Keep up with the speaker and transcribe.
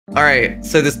Alright,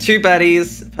 so there's two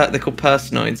baddies. They're called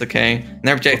Personoids, okay? And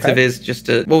their objective is just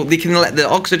to... Well, they can let the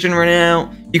oxygen run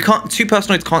out. You can't... Two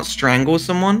Personoids can't strangle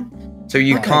someone. So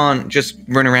you can't just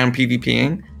run around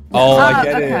PvPing. Oh, I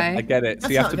get it. I get it. So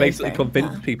you have to basically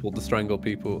convince people to strangle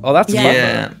people. Oh, that's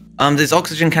clever. There's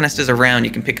oxygen canisters around.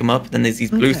 You can pick them up. Then there's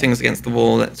these blue things against the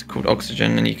wall that's called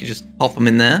oxygen, and you can just pop them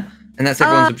in there. And that's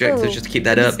everyone's objective, just to keep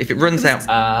that up. If it runs out,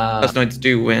 Personoids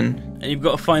do win. And you've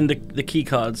got to find the key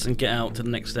cards and get out to the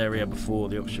next area before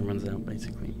the oxygen runs out,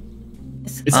 basically.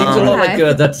 It seems a lot like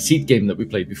that seed game that we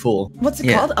played before. What's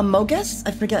it called? Amogus?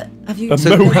 I forget. Have you... Amogus?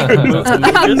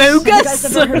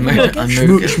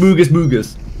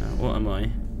 Schmoogus. What am I?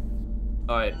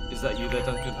 Alright, is that you there,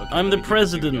 Duncan? Okay, I'm the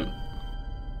president.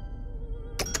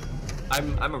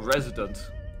 I'm a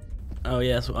resident. Oh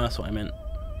yeah, that's what I meant.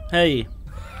 Hey.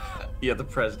 Yeah, the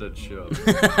president, sure.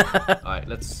 Alright,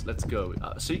 let's go.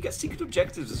 So you get secret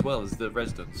objectives as well as the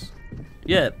residents.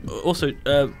 Yeah. Also,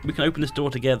 we can open this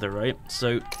door together, right?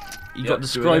 So you got to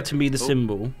describe to me the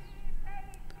symbol.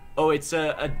 Oh, it's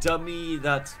a dummy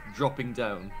that's dropping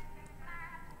down.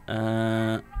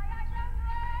 A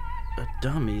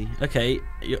dummy. Okay,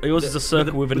 yours is a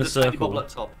circle within a circle. Bubble at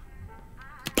top.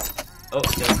 Oh,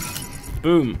 okay.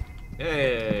 Boom.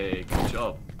 Hey, good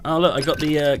job. Oh look, I got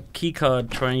the key card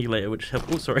triangulator, which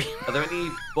helped. Oh, sorry. Are there any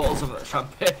bottles of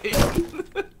champagne?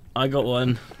 I got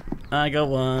one. I got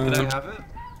one. Can I have it?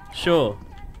 Sure.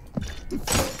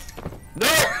 No!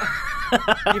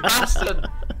 You bastard!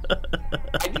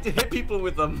 I need to hit people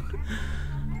with them.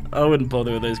 I wouldn't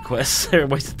bother with those quests. They're a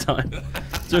waste of time.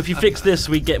 So if you fix this,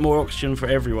 we get more oxygen for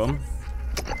everyone.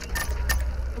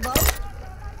 Hello?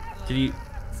 Did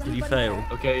you fail?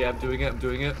 Okay, yeah, I'm doing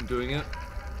it.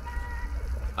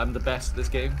 I'm the best at this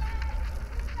game.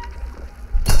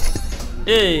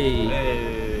 Hey!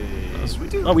 Hey!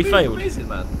 We failed. Amazing,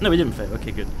 man. No, we didn't fail.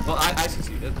 Okay, good. Well, I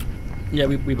succeeded. Yeah,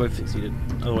 we both succeeded.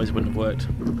 Otherwise, it wouldn't have worked.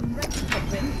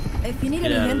 If you need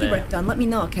any handiwork done, let me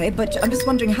know, okay? But I'm just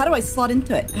wondering, how do I slot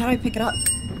into it? How do I pick it up?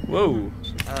 Whoa.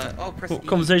 What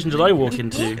conversation did I walk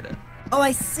into? Oh,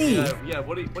 I see. Yeah,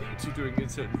 what are you two doing in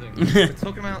certain things? We're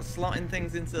talking about slotting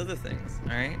things into other things,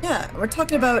 alright? Yeah, we're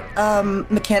talking about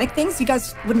mechanic things you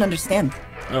guys wouldn't understand.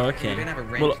 Oh, okay. We don't have a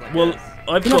wrench Well,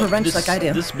 I've got a wrench like I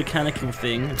do. This mechanical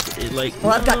thing.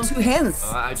 Well, I've got two hands.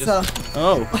 So.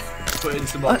 Oh. Put in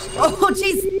some oxygen. Oh,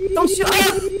 jeez! Don't shoot me!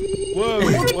 Whoa!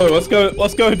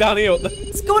 What's going down here?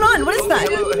 What's going on? What is that?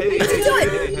 What's he doing?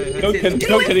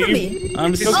 Duncan, are you?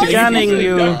 I'm scanning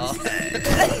you.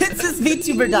 It's this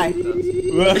VTuber guy.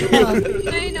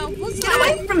 Get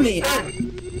away from me!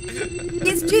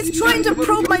 He's trying to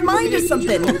probe my mind or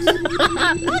something.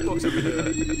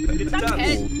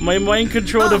 My mind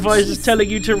control device is telling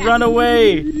you to run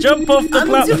away. Jump off the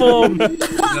platform.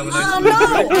 Oh no!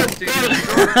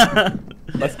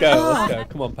 Let's go.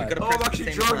 Come on, Pat. Oh, I'm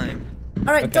actually drunk.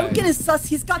 Alright, Duncan is sus.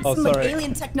 He's got some like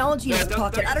alien technology in his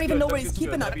pocket. I don't even know where he's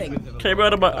keeping that thing. Came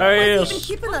out of my ass. He's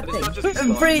keeping that thing.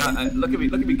 Look at me.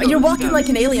 You're walking like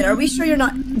an alien. Are we sure you're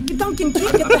not? Duncan, can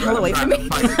you get the hell away from me?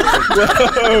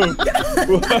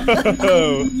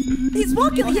 Whoa! He's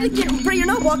walking. Bray, you're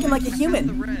not walking like a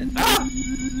human.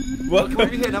 What? Come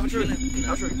over here. Have a drink.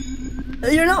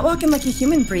 You're not walking like a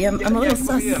human, Bray. I'm a little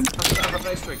sus. Have a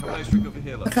nice drink over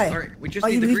here. Look. Okay. Alright, we just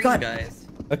need the green guys.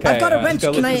 Okay, I've got a wrench.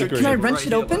 can I wrench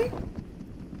it open?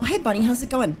 Oh, hey, Bunny. How's it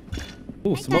going?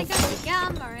 Ooh, smoke.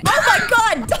 Oh my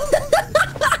God!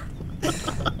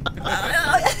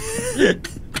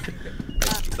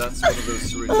 That's one of those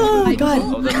syringes. Oh my God!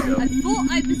 Oh, there we go. I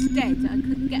thought I was dead. I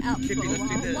couldn't get out for a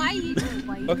while. Why are you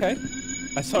doing? Okay.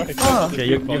 I'm sorry. Oh. Okay,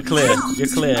 you're clear. You're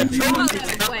clear.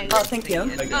 Oh, thank you. Oh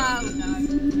no.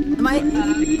 Am I?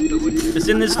 It's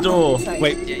in this door.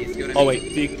 Wait. Oh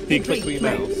wait. Do you click with your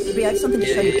mouse? Bray, I have something to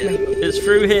show you. Come here. It's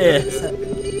through here.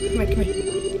 Come here.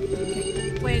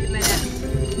 Wait a minute.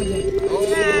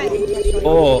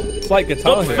 Oh, it's like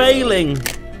Guitar Stop Hero. failing.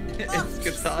 It's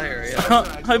Guitar Hero,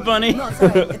 yeah. Hi, Bunny. No, it's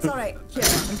alright. It's alright. Here,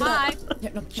 I'm gonna... Hi.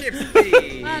 Here, no.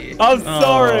 Chippy! I'm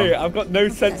sorry. I've got no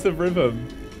sense of rhythm.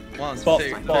 1, 2, Bop,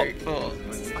 3, bop. 4.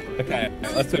 Okay,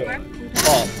 let's do it.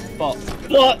 Bop.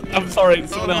 What? I'm sorry.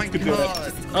 Someone else could do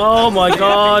it. Oh my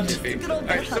God.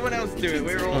 Alright, someone else do it.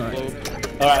 We're awful.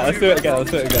 Alright, let's do it again.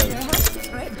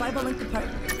 Alright, Bible length apart.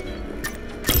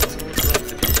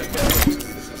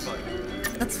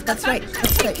 That's right.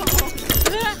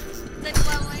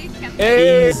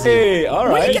 Hey, all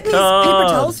Where do you right. get these paper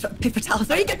towels from? Paper towels.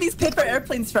 Where do you get these paper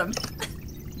airplanes from?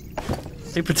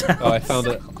 Paper towels. Oh, I found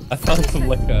it. I found some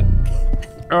liquor.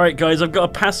 All right, guys, I've got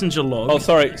a passenger log. Oh,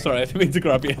 sorry. I didn't mean to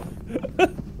grab you.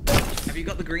 Have you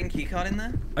got the green key card in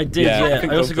there? I did, Yeah, yeah. I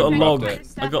think I also got a Duncan log. grabbed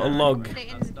I got a log. Put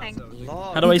it in the thing.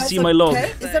 log. How do I see my log?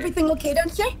 Okay? Is everything okay down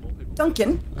here?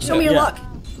 Duncan, show me your Yeah. log.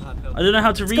 I don't know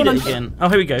how to read going it on here? again. Oh,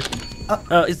 here we go.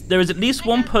 There is at least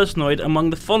one personoid among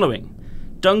the following: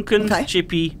 Duncan, Okay.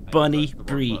 Chippy, Bunny,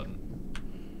 Bree.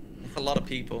 That's a lot of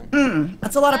people.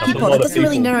 That's a lot of That's a people. lot That of doesn't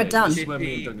really people. narrow it down. This is where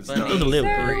me and Duncan Bunny, That was a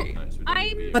little Bree.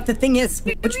 I'm. But the thing is,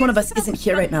 which one of us isn't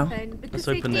here right now? Let's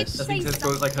open this. I think this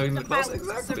goes like home in class.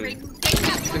 Exactly.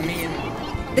 To me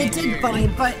and They did, Bunny,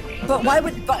 but why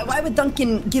would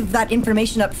Duncan give that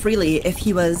information up freely if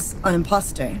he was an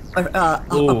imposter or a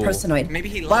personoid? Maybe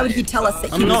he Why would he lied. tell us that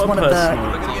he I'm was not a one of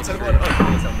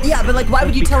personoid. the? Yeah, but like, why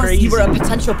would you be tell us you were a crazy.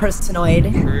 potential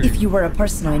personoid if you were a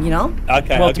personoid? You know?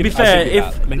 Okay. Well, I'll to be give- I'll fair, give you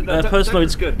if that. I mean,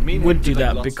 personoids good. Me and would him do did, like,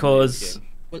 that lots of because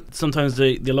games. sometimes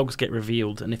the logs get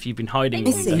revealed, and if you've been hiding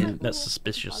I them, see. then that's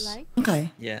suspicious.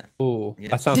 Okay. yeah. Ooh, Yeah.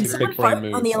 that sounds Did like a someone big brain fart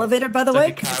move. on the elevator, by the way?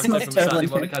 Like a 'Cause it character smells from terrible Sally in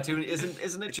here. Monica cartoon,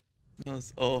 isn't it?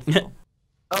 That's awful.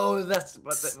 Oh, that's.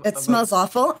 It smells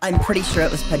awful. I'm pretty sure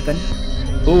it was Pedgun.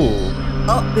 Ooh.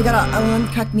 Oh, we got a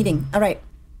uncracked meeting. All right.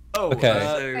 Oh,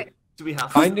 Okay. So, do we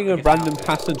have Finding a random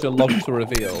passenger log to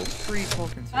reveal. Bree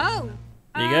talking to Oh.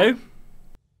 There you go.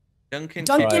 Duncan,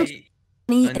 Duncan, Chippy,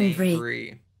 Bunny, Bunny, and Bree.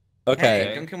 Bree. Okay.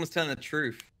 Hey, Duncan was telling the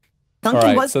truth. Duncan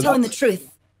Alright, was so telling the that's-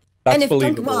 truth. That's And if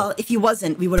believable. if he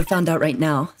wasn't, we would have found out right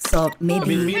now. So maybe. I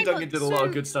mean, me Hey, and Duncan but did a lot of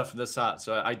so- good stuff in the SAT,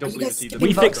 so I don't you really guys see the. skipping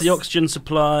We votes? fixed the oxygen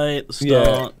supply at the Yeah.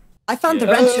 start. I found the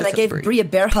Yeah. wrench and I That's gave Bree. Bree a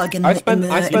bear hug in, I in spent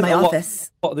my a lot office.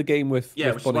 of the game with. Yeah,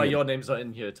 with which is why Bunny. your name's not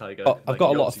in here, Tiger. Oh, I've Like, got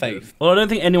a you're lot of obviously faith. Well, I don't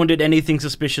think anyone did anything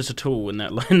suspicious at all in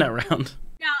that round.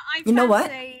 Yeah, I You know found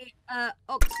what? a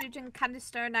oxygen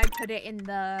canister and I put it in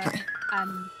the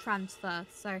transfer.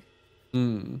 So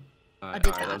Hmm. good. I did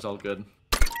Alright, that. that was all good.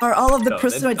 Are all of the No, they-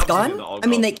 personoids obviously gone? they're not all I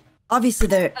mean, gone. they obviously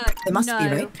they must no, be,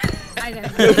 right? I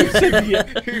don't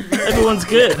know. Everyone's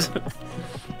good.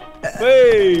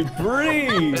 Hey,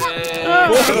 Bree!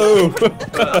 Whoa!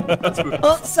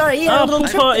 Oh, sorry, yeah, a Oh, little pool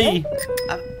trip party.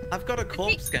 I've got a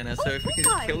corpse scanner, so if we can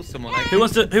just kill someone, I Who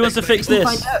wants to fix there.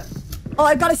 Find this? out. Oh,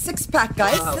 I've got a 6-pack,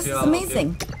 guys. I'll help This you, is I'll help you.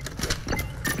 amazing.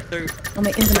 So, Oh, my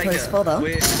inventory's Tiger, full though.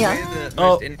 We're Yeah. the Oh.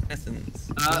 most innocent.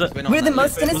 that- We're not We're the that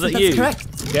most innocent. innocent, it that's you? correct.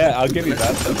 Yeah, I'll give you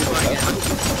that.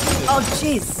 Oh,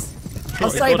 jeez. Oh,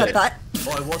 you sorry got about it. that.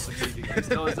 Oh, I was succeeding.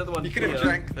 No, is that the one? You could have here?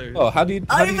 drank those. Oh, how do you?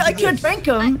 How do you I do could have this? drank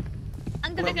them.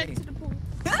 I'm gonna go to the pool.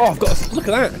 Oh, I've got. Look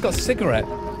at that. I've got a cigarette.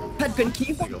 Pedgun, can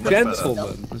you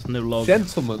Gentlemen, There's no log.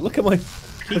 gentlemen, look at my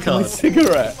Keycard.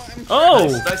 cigarette. Oh,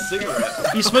 Nice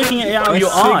cigarette. you're smoking it out of My your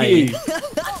ciggy.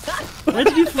 eye. Where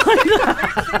did you find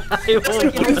that? It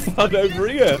was- Found over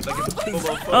here.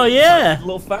 Oh yeah.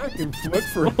 Little fag and work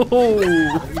for it.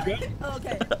 Oh.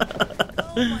 Okay.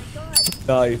 Oh my god.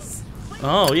 Nice.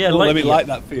 Oh yeah. Oh, let me it. light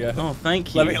that for you. Oh,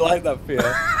 thank you. Let me light that for you.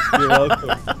 You're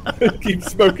welcome. Keep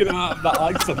smoking out of that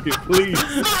eye socket, please.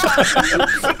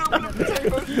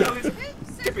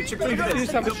 Chippy, Chippy, You look at just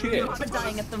this. have a shit. We're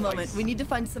dying at the moment. We need to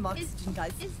find some oxygen,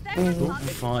 guys. Is there a lot of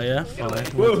Fire.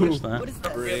 Whoa. What's What that? is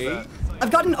this? Bree.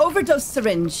 I've got an overdose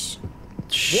syringe.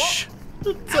 Shh.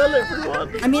 Tell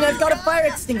everyone. I mean, I've got a fire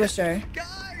extinguisher.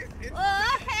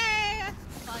 Oh, hey!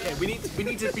 Yeah, we need to be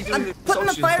doing I'm this putting the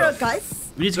oxygen fire out, stuff. guys.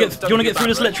 We need to get. Do you want to get through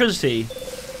this electricity?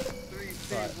 3,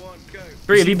 2, 1, go.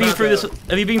 Bree, have you been through this?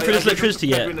 Have you been through this I electricity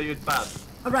think yet? Pedguin, you're bad.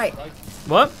 All right.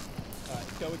 What?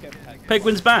 Go again, Peg.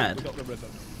 Penguin's bad. Got the rhythm.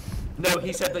 No,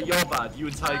 he said that you're bad. You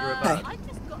and Tiger are bad. I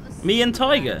just got a Me and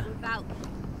Tiger. without.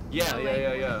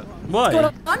 Yeah. Why?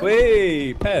 What's going on?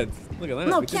 Wait, Ped. Look at that.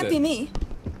 No, we it did can't it. be me.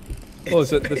 Oh,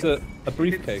 there's a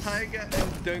briefcase. Tiger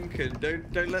and Duncan,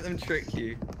 don't let them trick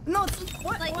you. No, it's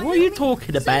what? What are you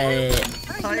talking about? I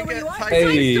don't even know where you are.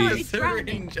 Hey. Tiger took a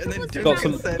syringe and then Got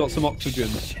Duncan some said, oxygen.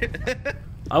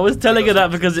 I was telling her that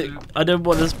because I don't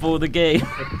want to spoil the game.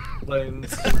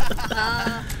 Planes.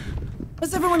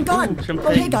 Where's everyone gone? Ooh, champagne.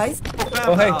 Oh, hey guys.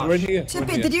 Oh, hey, we're in here.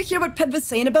 Chippy, did you hear what Ped was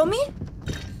saying about me?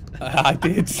 I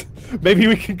did. Maybe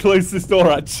we can close this door,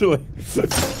 actually.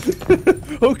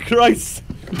 Oh, Christ.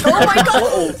 Oh my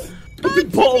god. I've been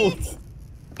bottled.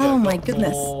 Oh my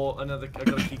goodness. Oh, I got a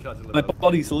key card to My deliver.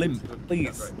 body's limp,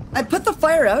 please. I put the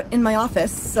fire out in my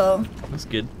office, so That's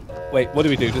good. Wait, what do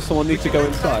we do? Does someone need to go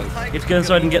inside? You have to go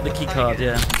inside and get the key card.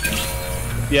 Yeah.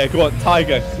 Yeah, go on,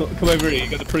 Tiger. Come over here. You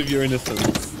got to prove your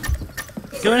innocence.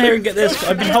 Go in here and get this.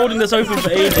 I've been holding this open for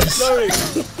ages. Sorry.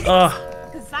 Oh,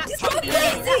 Because that's going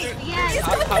crazy.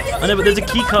 yeah. I know, but there's a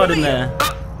key card in there.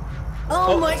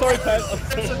 oh my Sorry, god.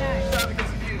 Ped.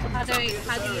 How do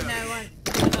you know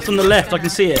what? It's on the left. I can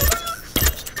see it.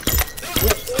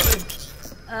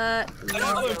 No.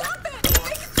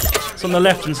 It's on the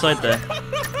left inside there.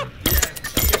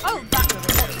 Oh,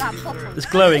 that bottle. It's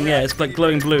glowing. Yeah, it's like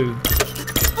glowing blue.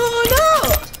 Oh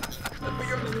no.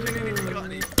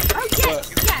 Oh yeah,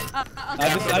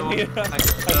 I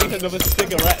need another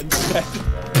cigarette instead.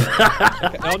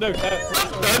 Okay. Oh no,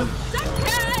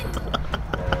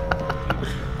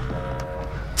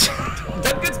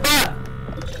 Duncan's bad!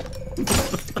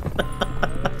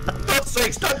 God's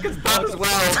sakes, Duncan's bad as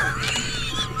well!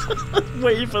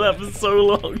 Waiting for that for so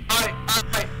long.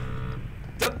 Alright.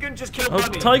 Duncan just killed Oh,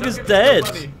 Bunny. Tiger's Duncan dead.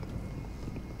 Just killed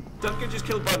Bunny. Duncan just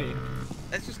killed Bunny.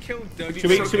 Let's just kill Duncan.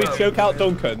 should we choke out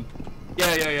Duncan?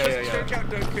 Yeah. Choke out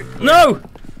Duncan. No!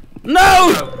 No!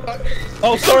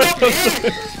 Oh, sorry.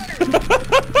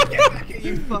 Get back at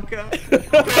you, fucker.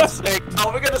 God's sake.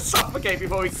 Oh, we're gonna suffocate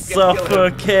before we can kill him.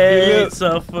 Suffocate,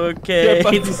 suffocate,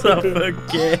 Yeah,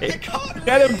 suffocate.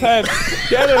 Get him, Pen.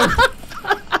 Get him.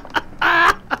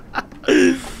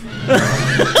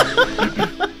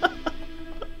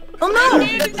 Oh no! I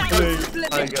knew that was a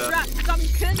bloody trap,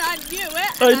 Duncan. I knew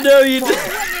it. I know you Put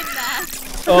did. one in there.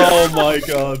 Oh my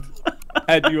god.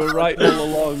 Ed, you were right all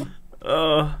along.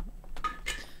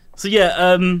 So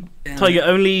yeah, Tiger,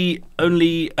 only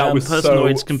That was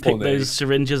personoids so can pick funny. those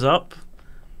syringes up.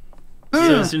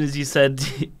 So as soon as you said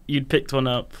you'd picked one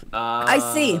up. I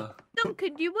see.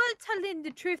 Duncan, you weren't telling the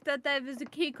truth that there was a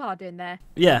key card in there.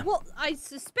 Yeah. What I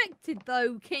suspected,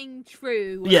 though, came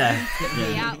true. Yeah.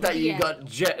 That you got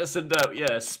jettisoned out,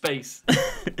 yeah, space.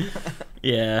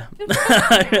 Yeah.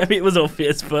 I mean, it was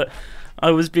obvious, but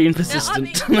I was being I persistent.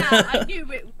 mean, yeah, I knew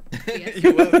it was obvious.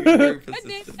 You were very I persistent.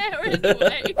 didn't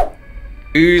care anyway.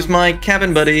 Who's my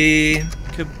cabin buddy?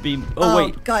 Could be. Oh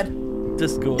wait, God.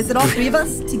 Discord. Is it all three of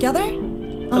us together?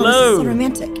 Oh, Hello. This is so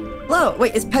romantic. Hello.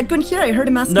 Wait, is Pedgun here? I heard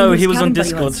him asking No, who he his was on cabin buddy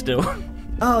Discord was. still.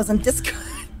 Oh, I was on Discord.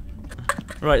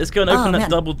 Right, let's go and open that man.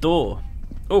 double door.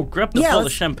 Oh, grab the Yeah, bottle of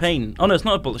let's- champagne. Oh no, it's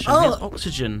not a bottle of champagne. Oh. It's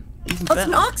oxygen. Even Oh, it's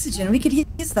an better. oxygen. We could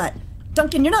use that.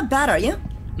 Duncan, you're not bad, are you?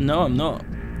 No, I'm not.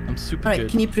 I'm super All right, good.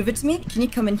 can you prove it to me? Can you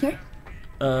come in here?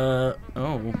 Oh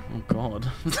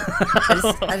god.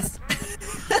 I just...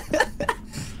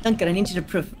 Duncan, I need you to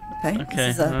prove. Okay. Okay,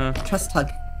 This is a trust hug.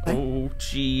 Okay? Oh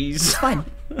jeez. It's fine.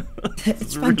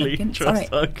 It's fine, really Duncan. It's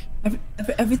trust all right. hug.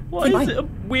 Everything's Why fine. is it a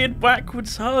weird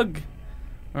backwards hug?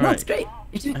 No, Alright, it's great.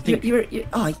 You're, I think- you're,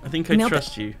 oh, I think you I nailed it.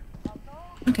 trust you.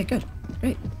 Okay, good.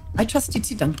 Great. I trust you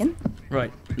too, Duncan.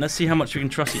 Right, let's see how much we can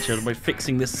trust each other by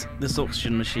fixing this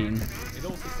oxygen machine.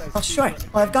 Oh, sure.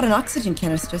 Well, I've got an oxygen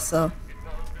canister, so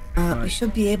we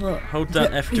should be able Hold to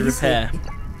down do it F to pretty easily. repair.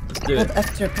 Let's do Hold it.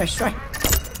 F to repair, sure.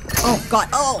 Oh, God.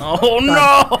 Oh! Oh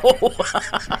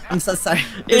no! I'm so sorry.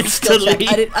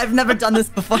 Instantly. I've never done this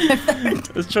before.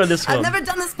 Let's try this one. I've never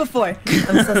done this before.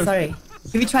 I'm so sorry.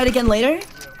 Can we try it again later?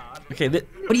 Okay, do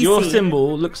you your see?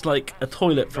 symbol looks like a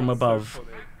toilet from above.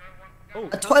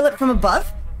 A toilet from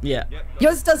above? Yeah.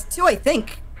 Yours does too, I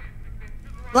think.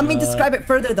 Let me describe it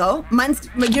further, though.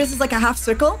 Yours is like a half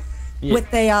circle Yeah.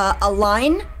 with a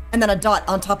line and then a dot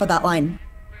on top of that line.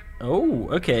 Oh,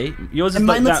 okay. Yours is And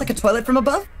like mine looks that. like a toilet from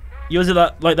above? Yours is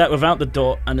like that without the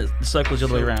dot, and the circle's the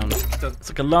other way around. It's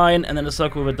like a line and then a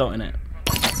circle with a dot in it.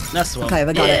 That's the one. Okay, I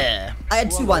got it. Yeah. I had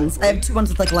two ones. I have two ones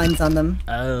with like lines on them.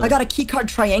 Oh. I got a keycard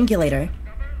triangulator.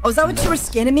 Oh, is that what you were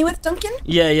scanning me with, Duncan?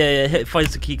 Yeah. It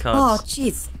finds the key Oh, cards.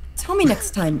 jeez. Tell me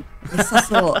next time. You sus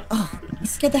little... Oh, you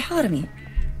scared the hell out of me.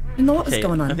 I didn't know what was Okay,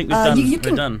 going on. I think we're done. You We're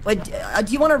can, done. Wait,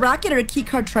 do you want a racket or a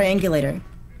keycard triangulator?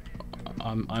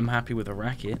 I'm happy with a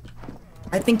racket.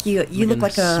 I think you look can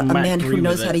like a smack man who Bree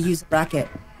knows with how to it. use a racket.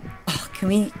 Oh, can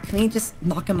we just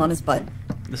knock him on his butt?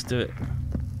 Let's do it.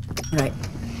 All right.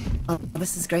 Oh,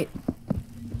 this is great.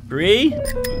 Bree?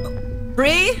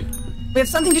 Bree, we have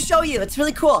something to show you. It's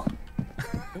really cool.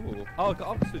 Ooh. Oh, I got To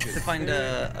oxygen. find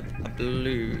a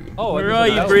blue. Oh, Where I are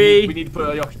didn't you, know. Bree? We need to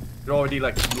put you're already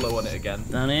like low on it again.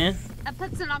 Down here? I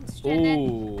put some oxygen in.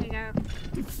 Ooh. There you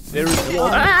go. There is Oh,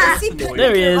 one. I see Pedgun.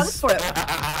 There he Run is. for it.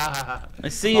 I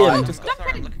see Oh, I him. just-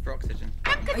 Sorry, I'm looking for oxygen.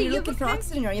 Duncan, Are you looking for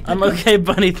oxygen or are you I'm Pedgun? okay,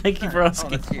 Bunny. Thank you for Oh, asking.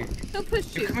 that's you. He'll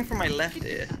push You're you. coming from my left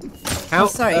ear. How, Oh,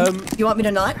 sorry. You want me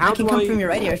to not? how I can do come I- from your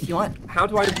right ear if you want. How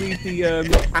do I read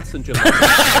the passenger list?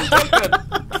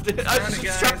 I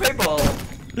just strap paintball.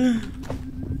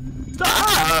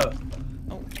 Stop!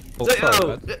 Oh,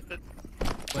 sorry, bud.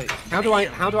 Wait. How do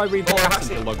I read the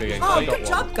passenger log again? Oh, I got good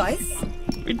one. job, guys.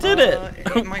 We did it.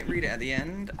 It might read it at the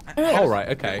end. All right. All right,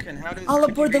 okay. Duncan, how does- All could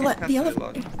you aboard the read the passenger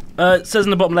elevator. log? It says in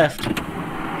the bottom left. Wait,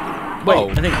 Oh.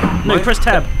 I think. No, Right. press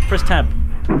tab. Press tab.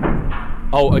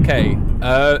 Oh, okay.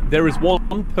 There is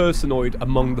one personoid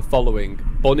among the following: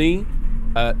 Bunny,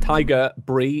 Tiger,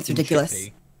 Bree, It's and ridiculous.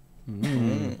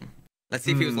 Chippy. Let's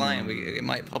see if he was lying. It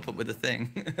might pop up with a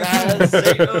thing.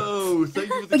 Oh, thank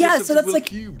you for the Oh, yeah, gift so subs that's Will like-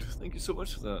 Cubed. Thank you so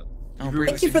much for that. Oh, Bree,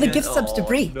 Thank you for the yeah. gift subs to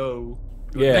Bree. No.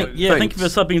 Yeah. Thank you for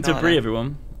subbing to No, Bree, no.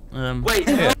 everyone. Wait,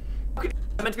 Yeah.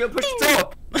 I meant to be able to push the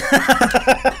top.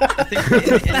 I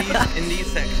think in these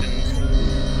sections,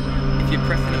 if you're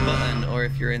pressing a button or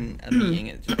if you're in a meeting,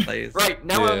 it just plays. Right,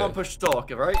 now I'm on push talk,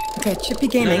 alright? Okay, Chippy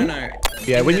Gaming. No.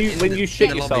 Yeah, when you shit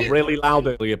the yourself lobby. really loud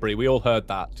earlier, Bree, we all heard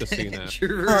that, just so you know.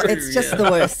 True, Oh, it's just the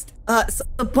worst. So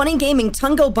Bunny Gaming,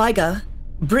 Tungo Baiga,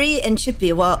 Bree, and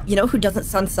Chippy. Well, you know who doesn't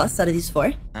sound sus out of these four?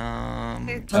 Um,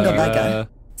 Tungo Baiga.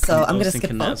 So I'm I was gonna skip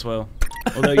thinking that vote. as well.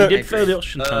 Although you did fail the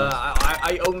option test.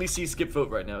 I only see skip vote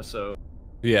right now, so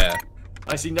Yeah.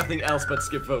 I see nothing else but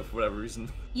skip vote for whatever reason.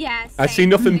 Yes. I see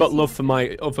nothing but love for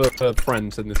my other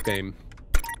friends in this game.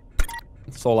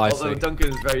 That's all I Although see. Duncan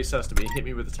is very sus to me, he hit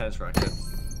me with a tennis racket.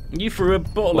 You threw a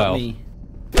bottle Well. at me.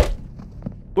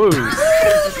 Woo!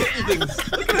 Just hitting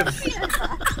things. Look at him.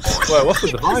 Well, what's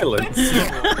with the violence?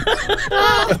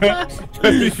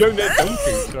 You don't get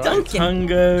Duncan, right? Duncan,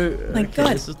 Tango. My Okay, God.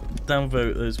 let's just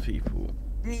downvote those people.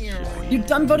 you're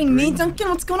done voting me, Duncan?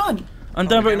 What's going on? I'm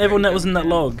downvoting everyone that was in that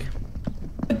log.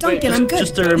 But Duncan, Wait, I'm good.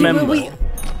 just to remember.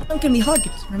 Duncan, we hugged.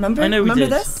 Remember? I know we remember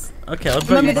did. this? Okay, I'll vote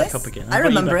Remember you back this? up again. I I'll vote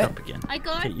you remember back it. up again. I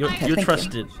got Okay, you're thank you.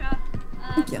 trusted.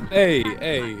 Thank you. Hey,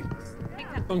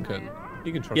 Duncan,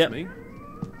 you can trust Yep. me.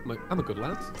 I'm a good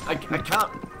lad. I can't.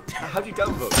 How do you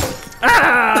downvote?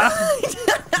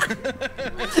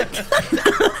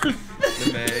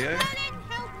 the mayor.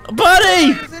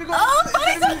 Buddy!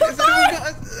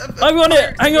 I got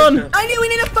it! Hang on! I knew we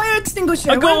need a fire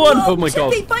extinguisher. I got Where- one. whoa, Oh my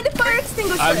God. Chippy, find a fire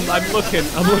extinguisher. I'm looking.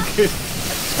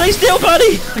 Stay still,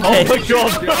 buddy! Okay. Oh my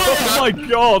god! Oh my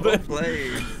god! Play.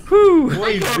 Whew.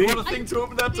 Wait, what a thing to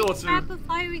open that door to. grab a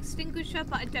fire extinguisher,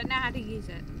 but I don't know how to use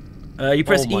it. You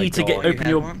press Oh my E to God. open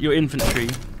You have your one? inventory.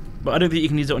 But I don't think you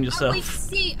can use it on Oh, yourself. wait,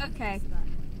 see, okay.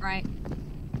 Right.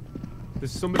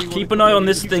 There's somebody. Keep an eye on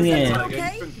this thing here.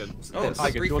 Okay. Oh,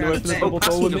 Tiger, do you Bree want to found open the a bubble thing.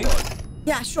 door with me?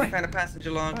 Yeah, sure. I found a passenger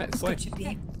log. Right, Let's go, sweet.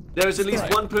 Chippy. There is at least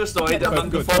one personoid among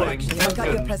the good. following: I got you a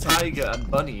Duncan, present. Tiger,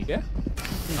 and Bunny. Yeah.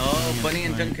 Oh, Bunny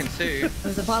and Duncan too.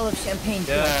 There's a bottle of champagne.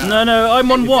 too. Yeah. No,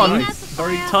 I'm on one. Nice.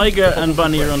 Sorry. Tiger and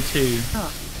Bunny are on two.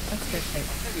 Oh, that's good.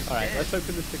 Alright, let's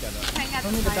open this together. Hang out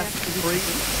Only the the fire. best. 3, 2,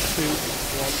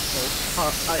 1, go.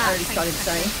 Oh, I already started.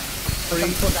 Sorry. Three,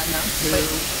 Some cool down now. two, Wait,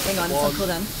 hang on. one. Some cool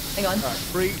down. Hang on. Alright,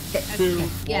 3, Okay. 2,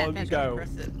 Yeah, 1, that's go.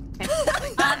 Press it. Okay.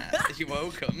 Like that. You're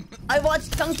welcome. I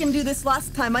watched Duncan do this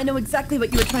last time. I know exactly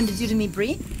what you were trying to do to me,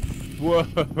 Bree. Whoa.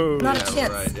 Not Yeah, a chance.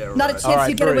 right, yeah, Not a right. chance Alright,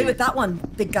 you get away Bree. with that one,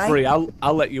 big guy. Bree, I'll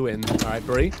let you in. Alright,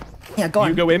 Bree. Yeah, go on.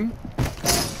 You go in.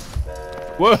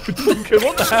 Whoa, Duncan,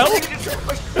 what the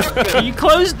hell? You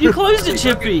closed it,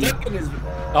 Chippy. Duncan is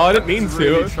Oh, I didn't mean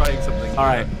really to. trying something.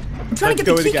 Alright. I'm trying to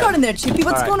get the key card in there, Chippy.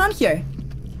 What's Alright. going on here?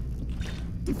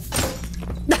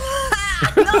 No!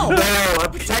 No,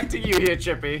 I'm protecting you here,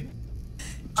 Chippy.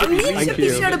 Me and thank Chippy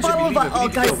you. shared a bottle of. Chippy, Oh, we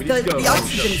need to guys, go, we need to go. the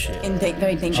oxygen's in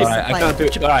very dangerous Alright, I supply. can't do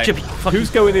it. Alright. Chippy, fuck Who's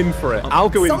going in for it? I'll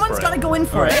go in Someone's for gotta it. go in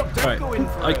for it. Alright, Don't go in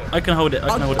for it. I can hold it. I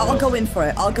can hold it. I'll go in for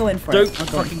it. I'll go in for Don't it. I'll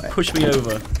go in fucking for it. push me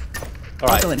over. I'll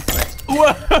Alright. go in for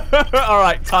it.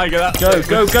 Alright, Tiger, that's Go, it.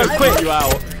 go, go, I'll quick. put you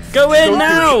out. Go in Don't do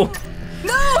now!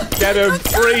 No! Get him,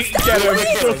 free, get him,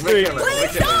 trust me.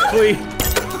 Please, no! Please.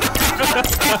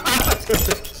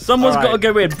 Someone's Alright, got to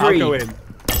go in. I'll Bree. go in.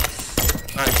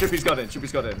 Alright, Chippy's got in.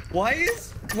 Chippy's got in. What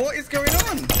is going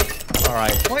on?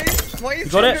 Alright. Why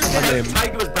is got it? Tiger I'm in.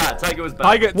 Tiger was bad. Tiger was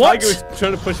bad. What? Tiger was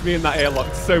trying to push me in that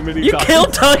airlock so many You times.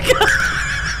 killed Tiger!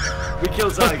 We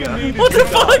killed Tiger. What the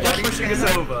fuck? Stop pushing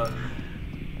us over.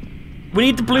 We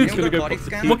need the blue. gonna go put body the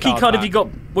scan? What key card card have back. you got?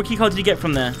 What key card did you get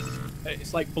from there?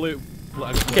 It's like blue.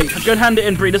 Okay, go and hand it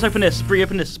in, Bree. Let's open this. Bree,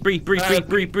 open this. Bree. Oh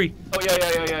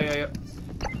yeah. Oh,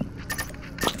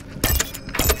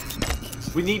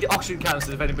 We need oxygen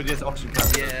canisters if anybody has oxygen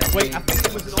canisters. Yeah. Wait, I think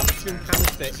there was an oxygen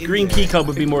canister in Green there. key card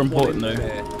would be I think more there was one important,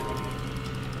 in though.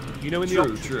 there. You know in the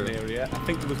True, oxygen true. area, I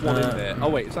think there was one in there. Oh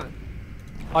wait, is that...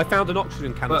 I found an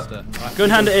oxygen canister. Right, Go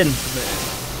and hand it in. submit it.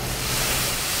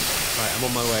 Right, I'm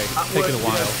on my way. At It's taking a worst, we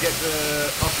while. have to get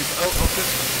the oxygen. Oh, oxygen.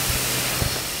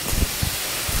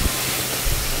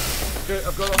 Good,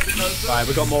 I've got oxygen canister. Right,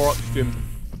 we got more oxygen.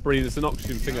 Bree, there's an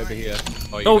oxygen thing over here.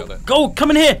 Oh, you Oh, got it. go!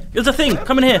 Come in here. There's a thing.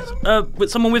 Come in here.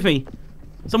 With someone with me.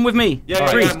 Someone with me. Yeah,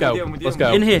 Alright, Bree, let's go. I'm with you, Let's I'm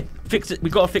go. in here. Fix it.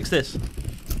 We gotta fix this.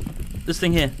 This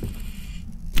thing here.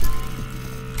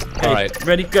 Okay, Alright.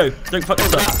 ready? Go. Don't fuck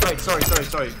this up. Right,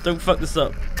 sorry. Don't fuck this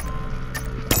up.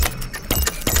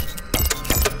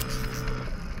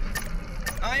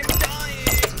 I'm dying.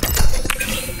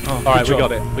 Oh, Alright, good we job.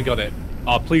 got it. We got it.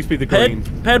 Oh, please be the green.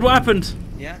 Ped, what happened?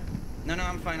 Yeah. No,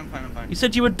 I'm fine. You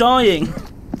said you were dying.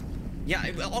 Yeah,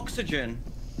 oxygen.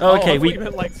 Oh, I okay, thought you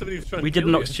meant like somebody was trying we to did kill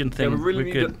an you. oxygen Yeah, thing. we really We're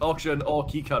need good. an oxygen or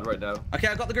keycard right now. Okay,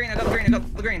 I got the green. Alright,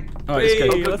 let's Oh,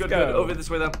 go. good, let's good. go. Over this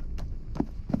way then.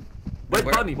 Where's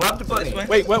Bunny? What happened to Bunny?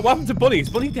 Wait, what happened to Bunny? Is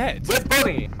Bunny dead? Where's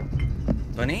Bunny?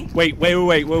 Bunny? Wait.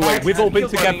 We've all been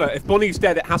together. If Bunny's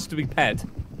dead, it has to be Ped.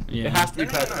 Yeah. It has to be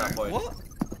Ped at that point. What?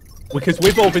 Because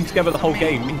we've all been together the whole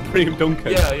game, me, Bree, and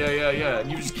Duncan. Yeah. And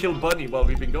you just killed Bunny while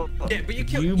we've been gone. Yeah, but you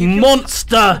killed You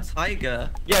monster! Tiger.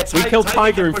 Yeah, We killed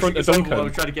Tiger in front of Duncan. While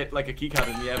we tried to get like a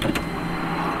keycard in the end.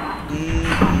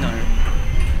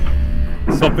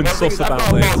 No. Something sus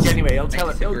about this. Anyway, he'll tell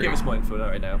us. He'll give us more info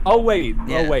right now. Oh wait,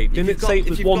 Yeah. Didn't it say it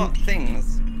was if you've one? got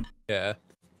things. Yeah.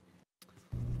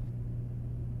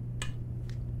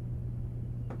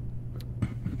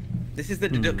 This is the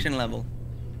deduction level.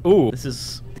 Ooh. This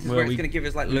is This is where where it's we, gonna give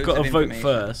us like we've loads got of to vote information.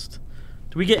 first.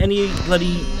 Do we get any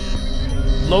bloody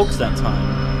logs that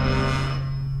time?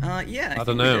 Yeah. I think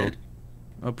don't we know. did.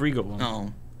 Oh, Bree got one.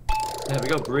 Oh. There we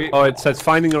go, Bree. Oh, it says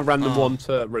finding a random Oh. one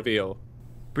to reveal.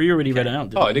 Bree already read it out,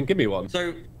 didn't Oh, it didn't give me one.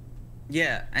 So,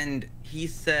 yeah, and he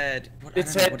said. What, It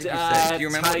said what did he say? Do you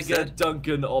remember what he Tiger, said?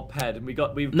 Duncan, or Ped, and we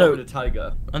got No. rid of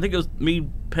Tiger. I think it was me,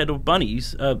 Ped, or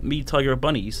Bunnies. Me, Tiger, or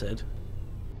Bunny, you said.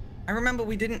 I remember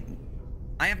we didn't.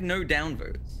 I have no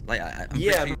downvotes. Like I'm pretty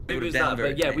Yeah, sure you maybe it was would've that.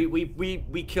 But yeah, downvoted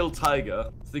we killed Tiger,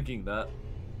 thinking that.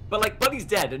 But like Bunny's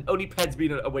dead, and only Ped's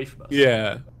been away from us.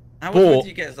 Yeah. I was But- with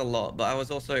you guys a lot, but I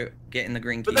was also getting the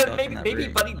green key But then card maybe from that maybe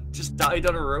room. Bunny just died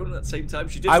on her own at the same time.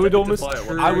 She did. I would step into almost, fire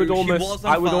once. I would She almost, was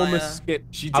on I would fire. almost skip.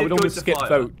 She I did would go almost into skip fire.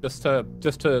 vote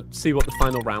just to see what the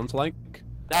final round's like,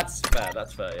 That's fair.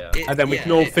 That's fair. Yeah. It- and then we yeah,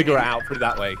 can all figure it out through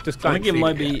that way. Just I try think and it see.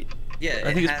 might be. Yeah,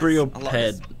 I think it's has Bree or a lot of-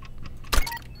 Ped.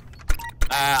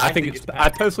 I think it's. I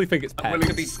personally think it's I'm Ped.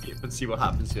 willing to skip and see what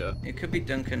happens here. It could be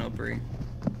Duncan or Bree.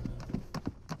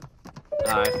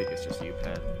 I think it's just you,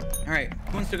 Ped. All right,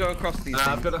 who wants to go across these?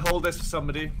 I've things? got to hold this for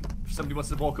somebody. If somebody wants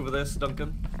to walk over this,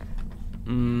 Duncan.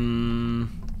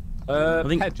 I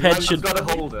think Ped, Ped I've should. got to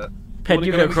hold it. Ped, wanna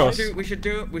you go go with across. We should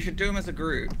do them as a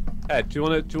group. Ped, do you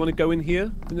want to go in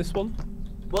here in this one?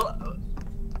 Well,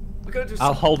 we're gonna do.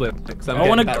 I'll hold it. 'Cause I'm I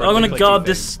want getting to. better I at want to clicking guard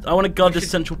things. this. I want to guard We this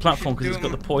should- central platform we should because it's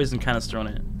got do the poison canister on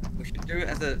it. We should do it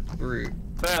as a group.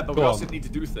 Fair, but Go we also on. need to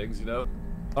do things, you know.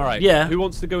 All right. Yeah. Who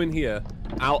wants to go in here?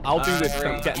 I'll do this. 'Cause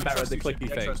I'm I getting better at trust the you,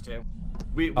 clicky I thing. trust you.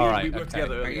 We Alright, work okay.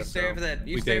 together. All right, earlier, you stay so- over there.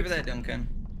 You We stay did. over there, Duncan.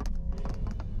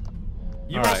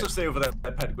 You Alright. also stay over there,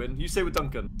 Pedguin. You stay with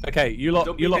Duncan. Okay, you lot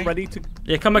Don't be- ready to?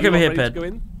 Yeah, come back you over lot here, ready to Ped. go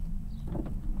in?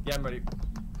 Yeah, I'm ready.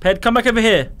 Ped, come back over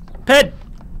here. Ped!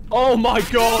 Oh my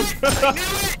god!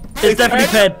 It's definitely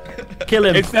Ped. Kill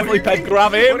him. It's definitely Ped.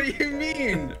 Grab him. What do you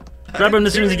mean? Grab him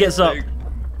as soon as he gets up.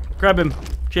 Grab him,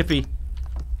 Chippy.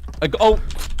 Oh,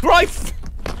 Christ!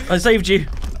 I saved you.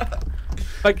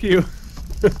 Thank you.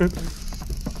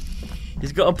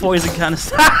 He's got a poison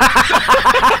canister.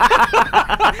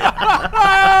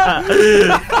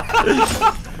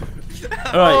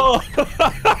 Alright.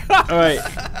 Alright.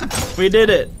 We did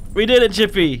it. We did it,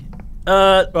 Chippy.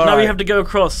 Now we Alright. have to go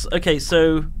across. Okay,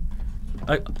 so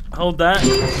hold that,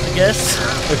 I guess.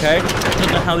 Okay. I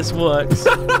don't know how this works.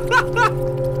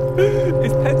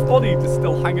 Is Ped's body just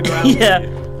still hanging around? Yeah.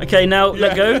 here? Okay, now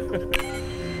let go.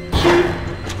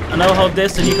 And I'll hold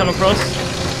this and you come across.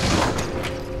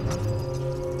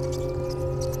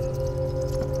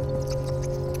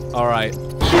 All right.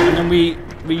 And then we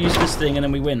use this thing and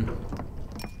then we win.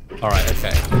 All right.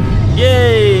 Okay.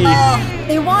 Yay! Oh,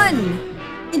 they won!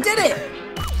 You did it!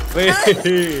 Wait. Oh,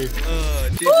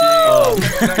 Did you not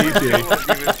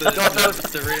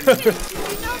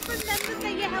remember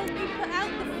that you helped me put out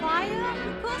the fire?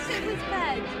 Of course it was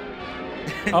Ped.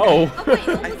 Oh. Oh wait,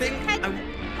 or I was think it Ped?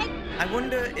 I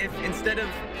wonder if instead of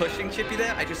pushing Chippy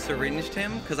there, I just syringed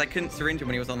him because I couldn't syringe him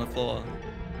when he was on the floor.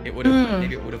 It would have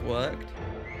maybe it would have worked.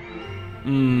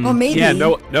 Well, maybe. Yeah.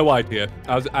 No idea.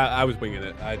 I was winging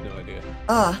it. I had no idea.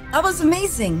 That was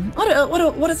amazing.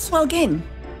 What a swell game.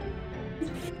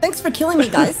 Thanks for killing me,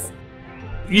 guys.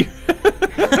 You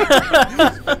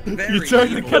Very tried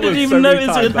to evil. kill didn't him even so many notice it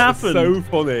times. had That was happened. So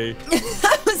funny.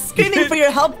 I was screaming for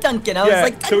your help, Duncan. I was Yeah,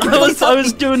 like, totally. I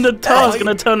was doing the task and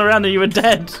I turned around and you were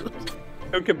dead.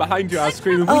 Duncan behind you. I was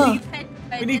screaming. Oh.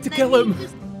 We need to kill him.